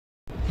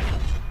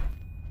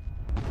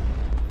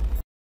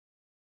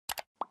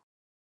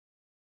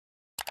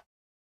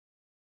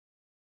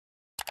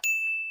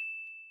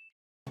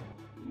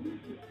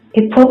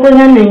A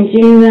popular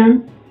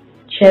Nigerian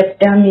chef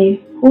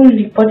Dami, who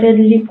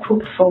reportedly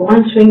cooked for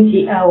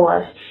 120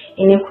 hours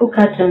in a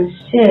cookathon,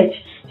 said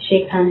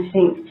she can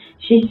sing.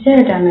 She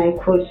said, and I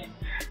quote,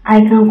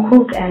 "I can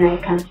cook and I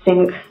can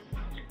sing.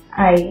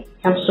 I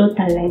am so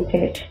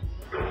talented."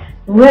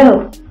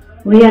 Well,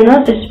 we are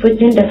not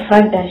disputing the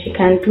fact that she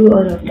can do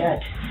all of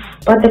that.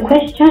 But the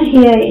question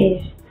here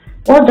is,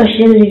 what does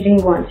she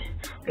really want?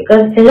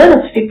 Because a lot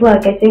of people are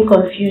getting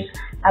confused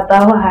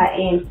about her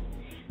aim.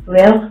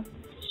 Well,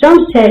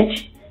 some said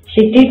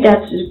she did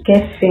that to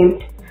get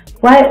famed,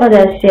 while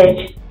others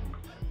said,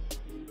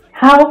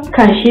 how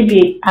can she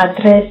be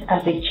addressed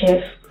as a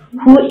chef?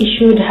 Who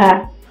issued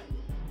her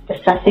the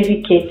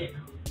certificate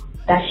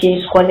that she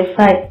is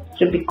qualified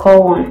to be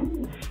called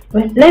one?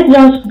 Well, let's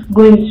just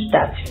go into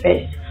that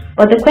first.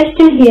 But the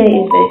question here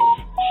is this: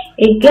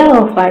 a girl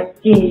of her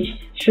age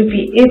should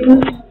be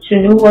able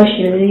to know what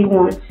she really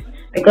wants,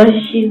 because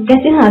she's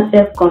getting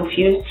herself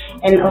confused,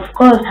 and of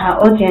course her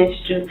audience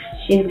too,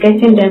 she's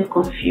getting them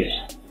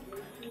confused.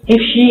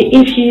 If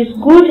she is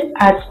good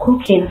at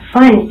cooking,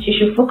 fine, she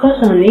should focus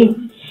on it.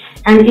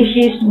 And if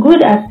she is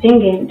good at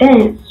singing,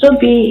 then so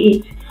be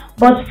it.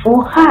 But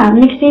for her,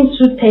 mixing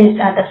two tastes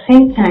at the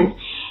same time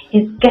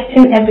is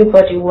getting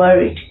everybody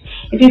worried.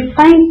 If you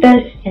find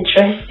this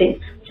interesting,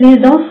 please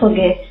don't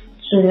forget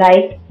to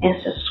like and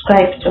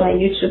subscribe to our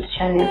YouTube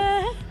channel.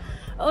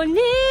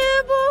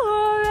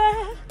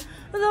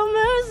 The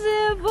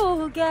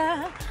merciful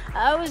God,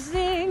 I will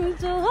sing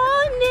to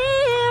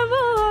Onibure.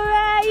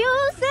 You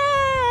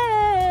say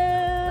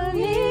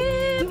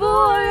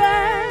Onibure,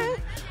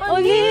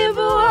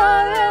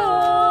 Onibure,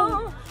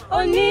 oh,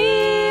 Onibure.